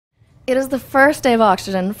It is the first day of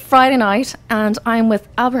Oxegen, Friday night, and I'm with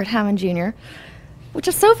Albert Hammond Jr., which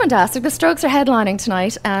is so fantastic. The Strokes are headlining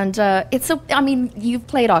tonight, and it's so. I mean, you've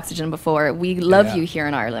played Oxygen before. We love you here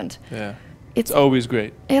in Ireland. Yeah, it's always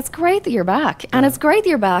great. It's great that you're back, and it's great that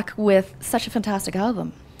you're back with such a fantastic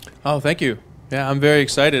album. Oh, thank you. Yeah, I'm very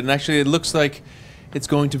excited, and actually, it looks like it's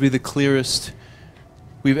going to be the clearest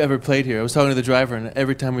we've ever played here. I was talking to the driver, and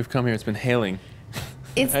every time we've come here, it's been hailing.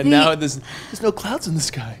 And now there's no clouds in the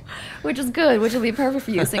sky. Which is good, which will be perfect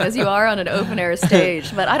for you, seeing as you are on an open-air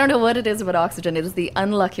stage. But I don't know what it is about Oxygen. It is the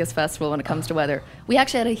unluckiest festival when it comes to weather. We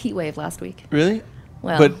actually had a heat wave last week. Really?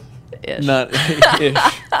 Well, but ish. Not ish.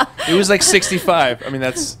 It was like 65. I mean,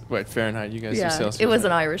 that's, what, Fahrenheit? You guys do Celsius. It was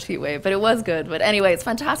an Irish heat wave, but it was good. But anyway, it's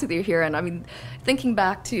fantastic that you're here. And I mean, thinking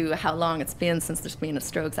back to how long it's been since there's been a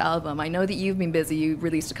Strokes album, I know that you've been busy. You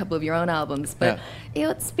released a couple of your own albums, but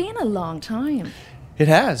it's been a long time. It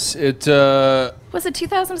has. Was it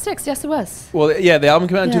 2006? Yes, it was. Well, yeah, the album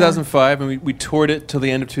came out in 2005, and we toured it till the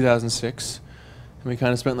end of 2006. And we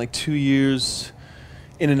kind of spent like 2 years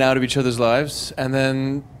in and out of each other's lives. And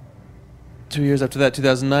then 2 years after that,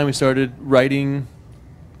 2009, we started writing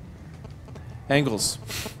Angles.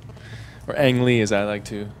 Or Ang Lee, as I like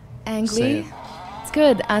to say it. It's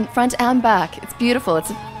good. And front and back. It's beautiful. It's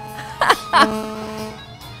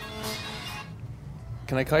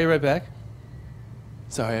Can I call you right back?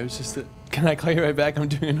 Sorry, I was just... can I call you right back? I'm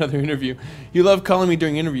doing another interview. You love calling me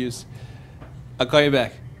during interviews. I'll call you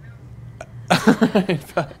back.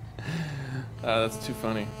 That's too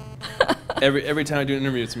funny. Every time I do an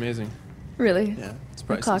interview, it's amazing. Really? Yeah, it's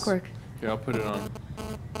priceless. Clockwork. Here, I'll put it on.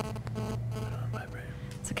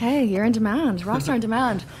 It's okay. You're in demand. Rockstar in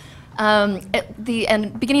demand. At the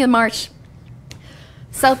beginning of March,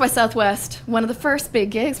 South by Southwest, one of the first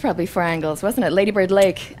big gigs probably for Angles, wasn't it? Lady Bird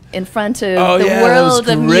Lake, in front of the world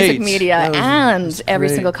of music media and every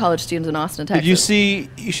single college student in Austin, Texas. Did you see?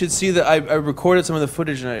 You should see that I recorded some of the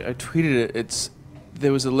footage and I tweeted it.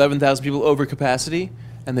 There was 11,000 people over capacity,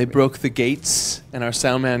 and they broke the gates. And our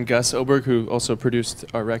sound man Gus Oberg, who also produced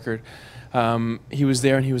our record, he was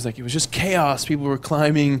there and he was like, it was just chaos. People were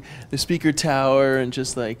climbing the speaker tower and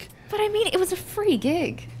just like. But I mean, it was a free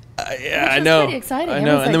gig. Yeah, I know. Pretty exciting. I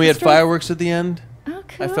know. And then we had fireworks at the end. Oh,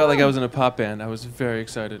 cool. I felt like I was in a pop band. I was very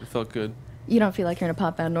excited. It felt good. You don't feel like you're in a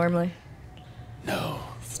pop band normally? No.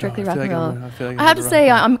 Strictly rock and roll. I have to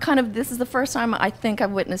say, I'm kind of. This is the first time I think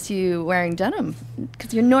I've witnessed you wearing denim,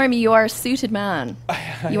 because you're normally you are a suited man.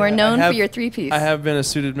 You are known for your three-piece. I have been a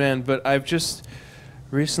suited man, but I've just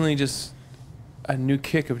recently a new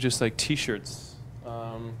kick of just like t-shirts.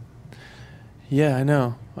 Yeah, I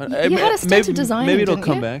know. You had a stint to design. Maybe it'll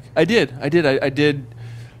come back. I did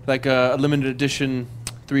like a limited edition,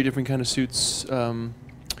 3 different kind of suits.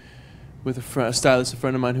 With a stylist, a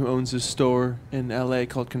friend of mine who owns a store in LA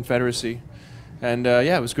called Confederacy. And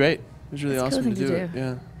yeah, it was great. It was really awesome to do it.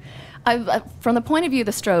 Yeah. From the point of view of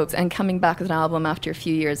the Strokes and coming back with an album after a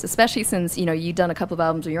few years, especially since you'd done a couple of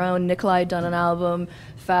albums of your own, Nikolai had done an album,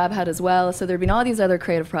 Fab had as well, so there had been all these other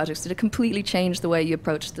creative projects. Did it completely change the way you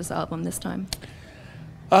approached this album this time?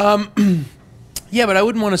 Yeah, but I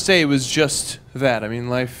wouldn't want to say it was just that. I mean,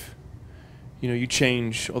 life, you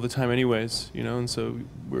change all the time anyways, and so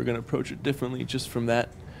we're going to approach it differently just from that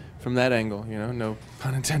angle, no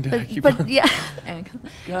pun intended. But yeah,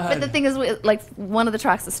 but the thing is, like, one of the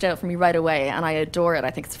tracks that stood out for me right away, and I adore it.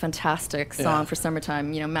 I think it's a fantastic song for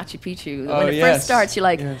summertime. Machu Picchu. When it first starts, you're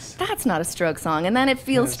like, that's not a Stroke song, and then it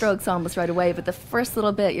feels Strokes almost right away. But the first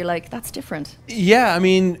little bit, you're like, that's different. Yeah, I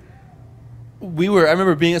mean, I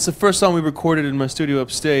remember it's the first song we recorded in my studio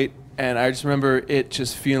upstate, and I just remember it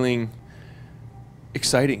just feeling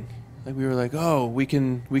exciting. Like we were like, oh, we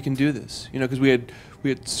can do this, because we had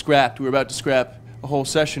scrapped. We were about to scrap a whole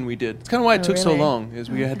session we did. It's kind of why it took so long,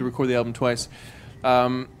 is we had to record the album twice,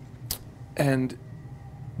 and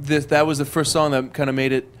that was the first song that kind of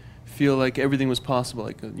made it feel like everything was possible,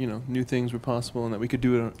 like new things were possible, and that we could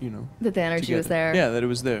do it, that the energy was there. Yeah, that it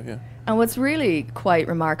was there. Yeah. And what's really quite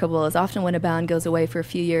remarkable is often when a band goes away for a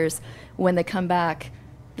few years, when they come back,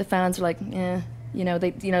 the fans are like, eh.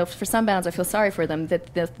 For some bands, I feel sorry for them.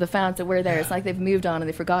 That the fans that were there, it's like they've moved on and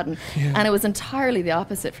they've forgotten. Yeah. And it was entirely the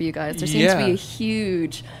opposite for you guys. There seems to be a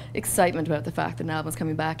huge excitement about the fact that an album's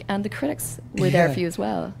coming back, and the critics were there for you as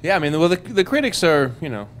well. Yeah, I mean, well, the critics are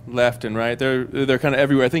left and right. They're kind of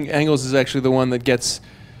everywhere. I think Angles is actually the one that gets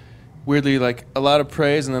weirdly like a lot of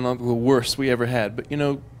praise and then the worst we ever had. But I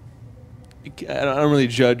don't really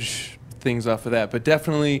judge things off of that. But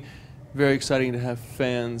definitely very exciting to have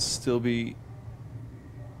fans still be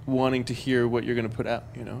wanting to hear what you're going to put out.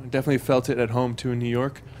 Definitely felt it at home too in New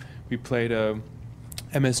York. We played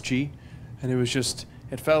MSG, and it was just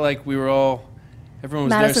it felt like we were all. Everyone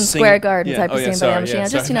was Madison there Square singing. Garden type of scene by MG. Yeah,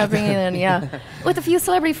 Just, you know, bringing in, with a few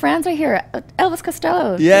celebrity friends right here. Elvis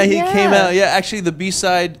Costello. Yeah, he came out. Yeah, actually, the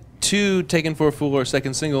B-side to Taken for a Fool, or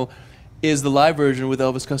second single, is the live version with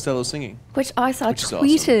Elvis Costello singing. Which I saw Which is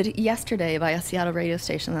tweeted yesterday by a Seattle radio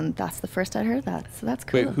station, and that's the first I'd heard that. So that's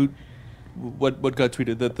cool. Wait, what got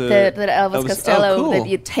tweeted? That Elvis Costello, cool. that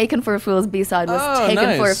you'd Taken for a Fool's B-side was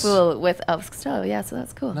Taken for a Fool with Elvis Costello. Yeah, so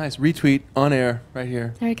that's cool. Nice. Retweet on air right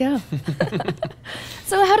here. There you go.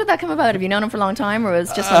 So how did that come about? Have you known him for a long time, or was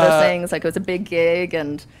it just one of those things, like it was a big gig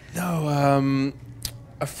and... No,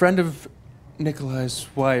 a friend of Nikolai's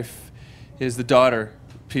wife is the daughter,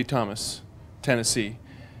 Pete Thomas, Tennessee.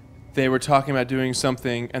 They were talking about doing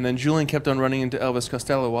something, and then Julian kept on running into Elvis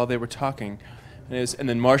Costello while they were talking. And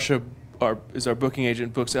then Marcia is our booking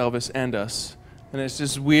agent, books Elvis and us. And it's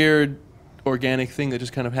this weird organic thing that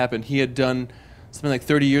just kind of happened. He had done something like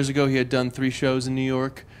 30 years ago, he had done 3 shows in New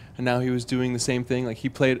York, and now he was doing the same thing. Like he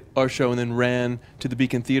played our show and then ran to the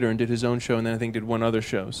Beacon Theater and did his own show, and then I think did one other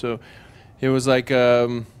show. So it was like,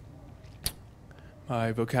 my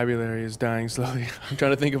vocabulary is dying slowly. I'm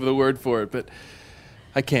trying to think of the word for it, but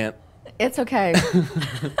I can't. It's okay.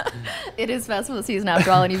 It is festival season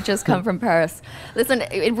after all, and you've just come from Paris. Listen,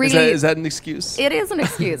 it really... Is that an excuse? It is an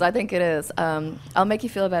excuse. I think it is. I'll make you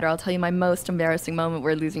feel better. I'll tell you my most embarrassing moment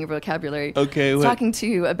where losing your vocabulary. Okay, I was talking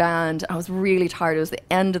to a band. I was really tired. It was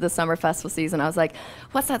the end of the summer festival season. I was like,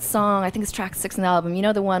 what's that song? I think it's track 6 in the album. You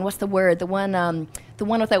know the one, what's the word? The one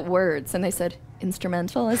without words. And they said,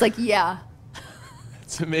 instrumental. I was like, yeah.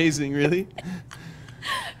 It's amazing, really?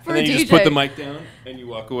 For and then a you DJ. just put the mic down and you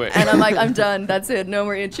walk away. And I'm like, I'm done. That's it. No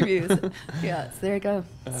more interviews. Yeah, so there you go.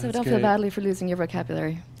 So don't feel badly for losing your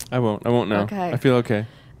vocabulary. I won't now. Okay. I feel okay.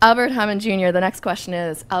 Albert Hammond Jr., the next question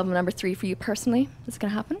is, album number 3 for you personally. Is it going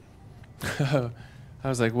to happen? I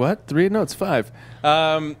was like, what? 3? No, it's 5.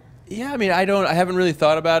 Yeah, I mean, I haven't really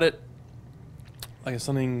thought about it like it's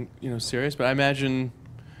something, serious, but I imagine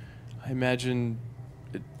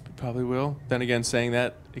it probably will. Then again, saying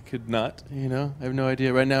that, it could not, I have no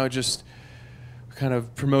idea. Right now, just kind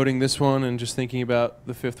of promoting this one and just thinking about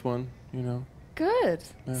the 5th one, Good.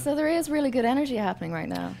 Yeah. So there is really good energy happening right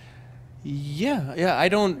now. Yeah.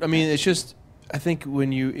 It's just, I think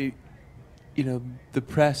when the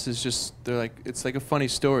press is just, they're like, it's like a funny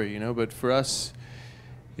story, but for us,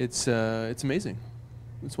 it's amazing.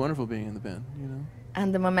 It's wonderful being in the band,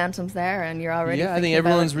 And the momentum's there, and you're already... Yeah, I think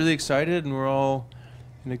everyone's really excited, and we're all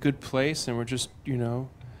in a good place, and we're just,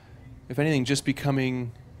 if anything, just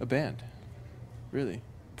becoming a band, really.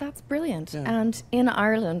 That's brilliant. Yeah. And in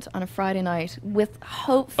Ireland on a Friday night with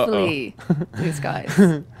hopefully blue skies.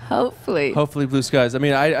 Hopefully. Hopefully blue skies. I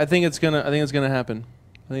mean, I think it's gonna happen.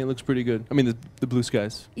 I think it looks pretty good. I mean, the blue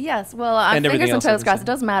skies. Yes. Well, and fingers and else, toes crossed. It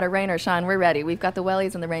doesn't matter, rain or shine. We're ready. We've got the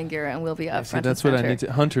wellies and the rain gear, and we'll be up front. That's and what center. I need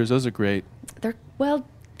to. Hunters, those are great.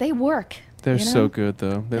 They work. They're so good,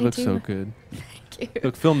 though. They look do. so good. Thank you.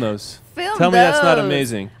 Look, film those. Film Tell me that's not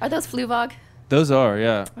amazing. Are those Fluvog? Those are,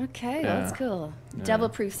 yeah. Okay, Yeah. that's cool. Yeah.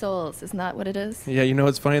 Devil-proof souls, isn't that what it is? Yeah, you know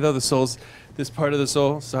what's funny though? The soles, this part of the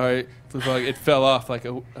sole, sorry, it fell off like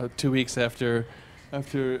 2 weeks after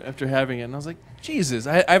having it, and I was like, Jesus,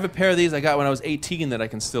 I have a pair of these I got when I was 18 that I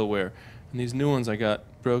can still wear, and these new ones I got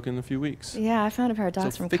broken in a few weeks. Yeah, I found a pair of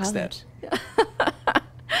dogs So from fix college.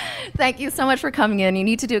 Thank you so much for coming in. You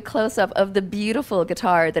need to do a close-up of the beautiful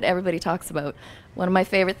guitar that everybody talks about. One of my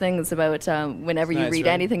favorite things about whenever you read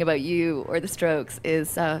anything about you or the Strokes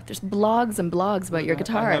is there's blogs and blogs about your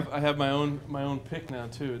guitar. I have my own pick now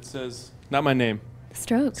too. It says not my name. The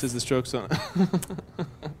Strokes. It says the Strokes on it.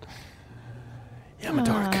 Yeah, I'm a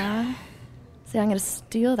dork. See, I'm going to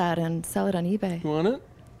steal that and sell it on eBay. You want it?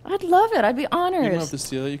 I'd love it. I'd be honored. You don't have to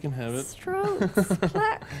steal it. You can have it. Strokes.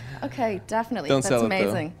 Okay, definitely. Don't That's sell it,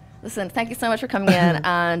 amazing. Listen, thank you so much for coming in,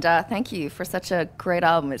 and thank you for such a great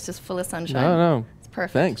album. It's just full of sunshine. No. It's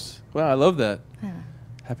perfect. Thanks. Wow, I love that. Yeah.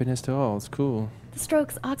 Happiness to all. It's cool. The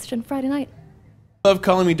Strokes, Oxegen, Friday night. Love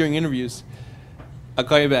calling me during interviews. I'll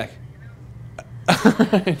call you back.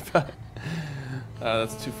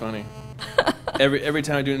 That's too funny. Every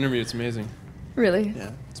time I do an interview, it's amazing. Really?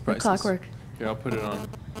 Yeah, it's Like priceless. clockwork. Here, I'll put it on.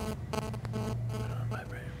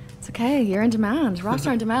 It's okay. You're in demand.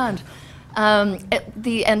 Rockstar in demand. At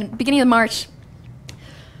the beginning of March,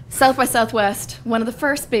 South by Southwest, one of the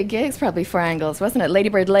first big gigs probably for Angles, wasn't it? Lady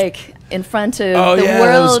Bird Lake, in front of the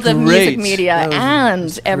world of music media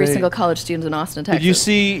and every single college student in Austin, Texas.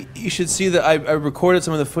 You should see that I recorded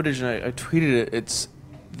some of the footage and I tweeted it.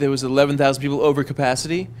 There was 11,000 people over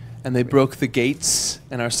capacity, and they broke the gates.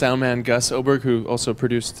 And our sound man Gus Oberg, who also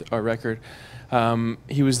produced our record,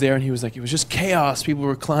 he was there, and he was like, it was just chaos. People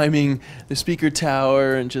were climbing the speaker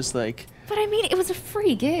tower and just like. But I mean, it was a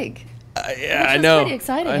free gig. Yeah, I know. Pretty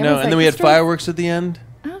exciting. I know. And then we had fireworks at the end.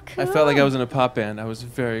 Oh, cool. I felt like I was in a pop band. I was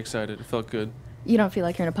very excited. It felt good. You don't feel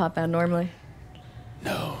like you're in a pop band normally?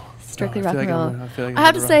 No. Strictly No, rock and roll. I I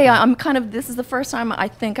have to say, I'm kind of. This is the first time I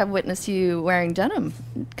think I've witnessed you wearing denim,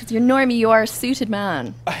 because you're normally you are a suited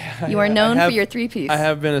man. You are known for your three-piece. I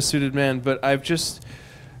have been a suited man, but I've just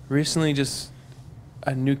recently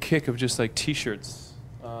a new kick of just like t-shirts.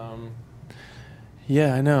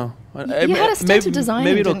 Yeah, I know. You had a stint of designing,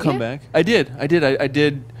 maybe it'll didn't come you? back. I did. I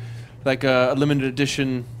did like a limited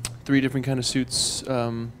edition, 3 different kind of suits.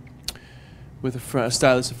 With a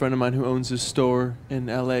stylist, a friend of mine who owns a store in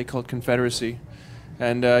LA called Confederacy.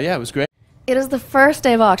 And yeah, it was great. It is the first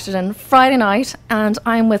day of Oxegen, Friday night, and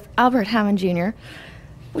I'm with Albert Hammond Jr.,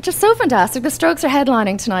 which is so fantastic. The Strokes are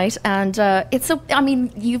headlining tonight, and it's so, I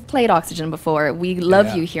mean, you've played Oxygen before. We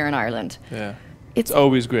love you here in Ireland. Yeah. It's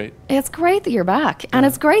always great. It's great that you're back, and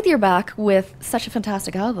it's great that you're back with such a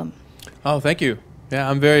fantastic album. Oh, thank you. Yeah,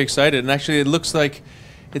 I'm very excited. And actually, it looks like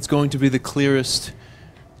it's going to be the clearest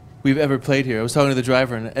we've ever played here. I was talking to the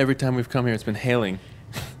driver, and every time we've come here, it's been hailing.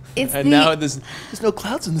 And now there's no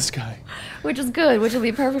clouds in the sky. Which is good, which will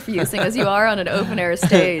be perfect for you, seeing as you are on an open-air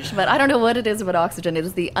stage. But I don't know what it is about Oxygen. It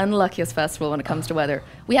is the unluckiest festival when it comes to weather.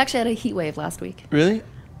 We actually had a heat wave last week. Really?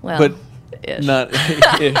 Well, but ish. Not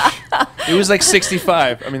ish. It was like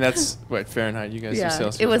 65. I mean, that's, what, Fahrenheit? You guys do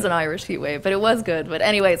Celsius. It was an Irish heat wave, but it was good. But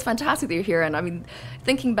anyway, it's fantastic that you're here. And I mean,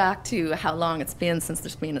 thinking back to how long it's been since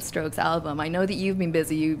there's been a Strokes album, I know that you've been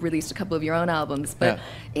busy. You released a couple of your own albums, but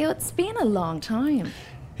it's been a long time.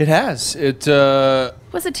 It has.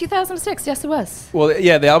 Was it 2006? Yes, it was. Well,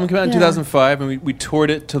 yeah, the album came out in 2005, and we toured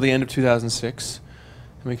it till the end of 2006.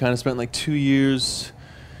 And we kind of spent like 2 years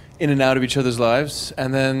in and out of each other's lives.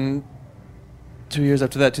 And then 2 years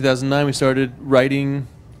after that, 2009, we started writing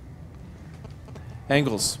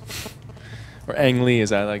Angles. Or Ang Lee,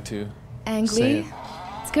 as I like to Ang say Lee? it.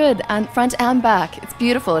 It's good. And front and back. It's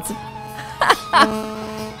beautiful. It's.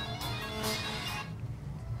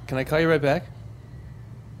 Can I call you right back?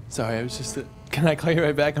 Sorry, I was just... can I call you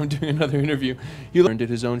right back? I'm doing another interview. He did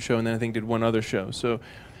his own show, and then I think did one other show. So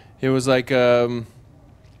it was like... my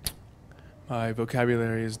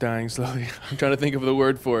vocabulary is dying slowly. I'm trying to think of the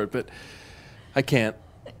word for it, but I can't.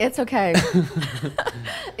 It's okay.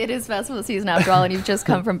 It is festival season after all, and you've just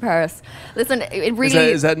come from Paris. Listen, it really...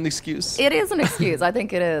 Is that an excuse? It is an excuse. I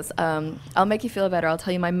think it is. I'll make you feel better. I'll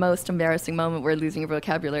tell you my most embarrassing moment where losing your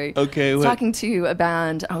vocabulary. Okay, I was talking to a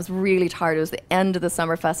band. I was really tired. It was the end of the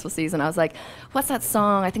summer festival season. I was like, what's that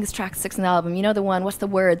song? I think it's track 6 in the album. You know the one, what's the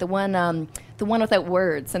word? The one without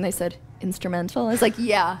words. And they said, instrumental. I was like,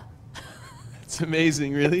 yeah. It's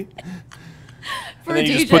amazing, really? For and then a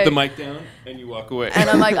you DJ. just put the mic down and you walk away. And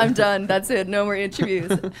I'm like, I'm done. That's it. No more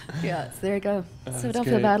interviews. Yeah, so there you go. So don't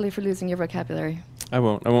feel badly for losing your vocabulary. I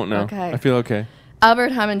won't now. Okay. I feel okay.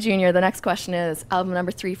 Albert Hammond Jr., the next question is, album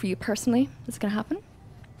number 3 for you personally. Is it going to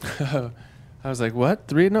happen? I was like, what?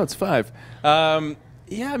 3? No, it's 5.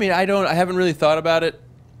 Yeah, I mean, I haven't really thought about it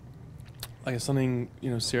like it's something,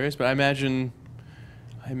 serious, but I imagine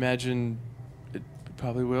it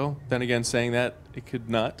probably will. Then again, saying that, it could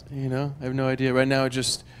not, I have no idea. Right now,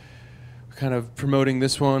 just kind of promoting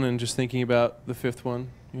this one and just thinking about the 5th one,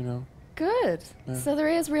 Good. Yeah. So there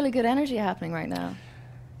is really good energy happening right now.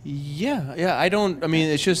 Yeah. I mean,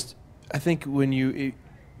 it's just, I think when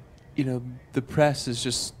the press is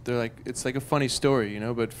just, they're like, it's like a funny story,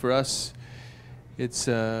 but for us, it's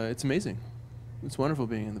amazing. It's wonderful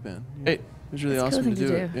being in the band. Hey, it was really awesome to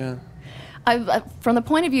do it. Yeah. From the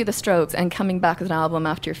point of view of the Strokes and coming back with an album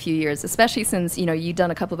after a few years, especially since you'd done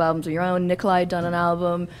a couple of albums of your own, Nikolai had done an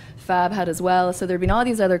album, Fab had as well, so there'd been all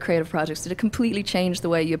these other creative projects. Did it completely change the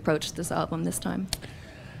way you approached this album this time?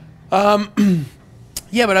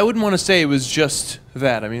 Yeah, but I wouldn't want to say it was just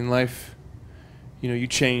that. I mean, life, you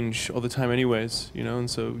change all the time anyways, and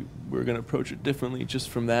so we're going to approach it differently just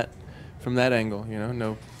from that angle,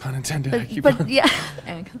 no pun intended. But yeah,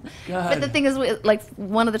 but the thing is, like,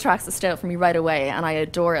 one of the tracks that stood out for me right away, and I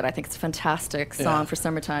adore it. I think it's a fantastic song for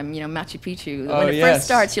summertime. Machu Picchu. When it first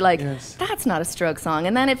starts, you're like, that's not a Strokes song,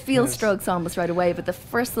 and then it feels Strokes almost right away. But the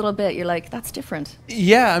first little bit, you're like, that's different.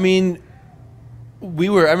 Yeah, I mean, I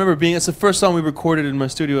remember it's the first song we recorded in my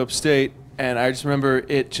studio upstate, and I just remember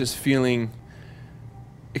it just feeling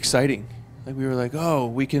exciting. Like we were like, oh,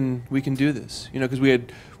 we can do this, because we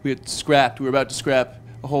had scrapped. We were about to scrap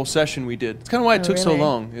a whole session we did. It's kind of why it took so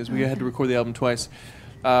long, is we had to record the album twice.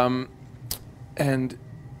 And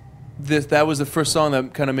that was the first song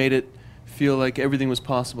that kind of made it feel like everything was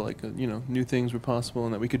possible, like new things were possible,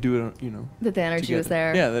 and that we could do it, That the energy was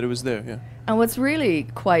together. there. Yeah, that it was there. Yeah. And what's really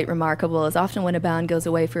quite remarkable is often when a band goes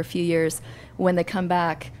away for a few years, when they come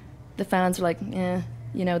back, the fans are like,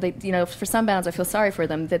 for some bands I feel sorry for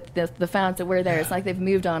them, that the fans that were there, it's like they've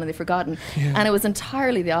moved on and they've forgotten. Yeah. And it was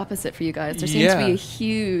entirely the opposite for you guys. There seemed to be a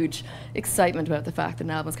huge excitement about the fact that an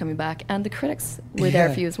album's coming back, and the critics were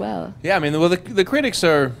there for you as well. Yeah, I mean, well, the critics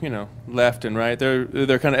are, left and right. They're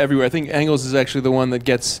kind of everywhere. I think Angles is actually the one that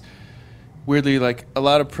gets weirdly like a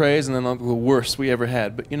lot of praise and then the worst we ever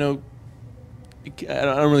had. But I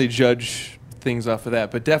don't really judge things off of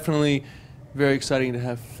that. But definitely very exciting to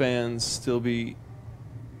have fans still be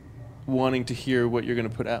wanting to hear what you're going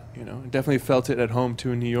to put out. Definitely felt it at home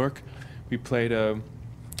too in New York. We played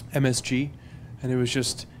MSG, and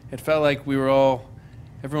it felt like we were all.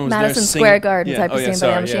 Everyone was Madison there Square Garden type of scene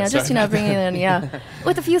by MSG. Yeah, Just bringing in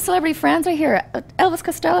with a few celebrity friends right here. Elvis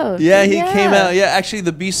Costello. Yeah, he came out. Yeah, actually,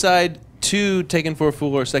 the B-side to "Taken for a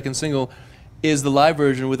Fool," or second single, is the live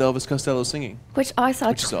version with Elvis Costello singing. Which I saw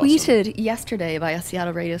which is tweeted yesterday by a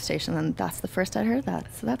Seattle radio station, and that's the first I'd heard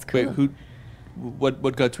that. So that's cool. Wait,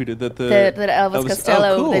 what got tweeted? That Elvis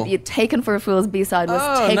Costello, cool. that you'd Taken for a Fool's B-side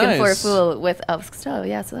was Taken for a Fool with Elvis Costello.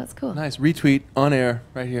 Yeah, so that's cool. Nice. Retweet on air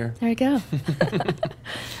right here. There you go.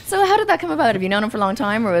 So how did that come about? Have you known him for a long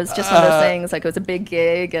time, or was it just one of those things, like it was a big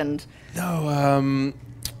gig and... No,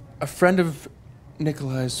 a friend of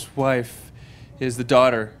Nikolai's wife is the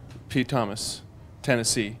daughter, Pete Thomas,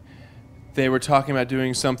 Tennessee. They were talking about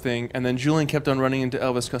doing something, and then Julian kept on running into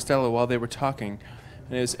Elvis Costello while they were talking.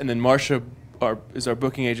 And then Marcia is our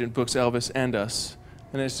booking agent, books Elvis and us.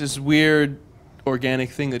 And it's this weird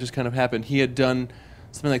organic thing that just kind of happened. He had done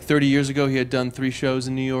something like 30 years ago, he had done 3 shows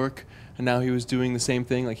in New York, and now he was doing the same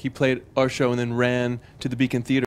thing. Like he played our show and then ran to the Beacon Theater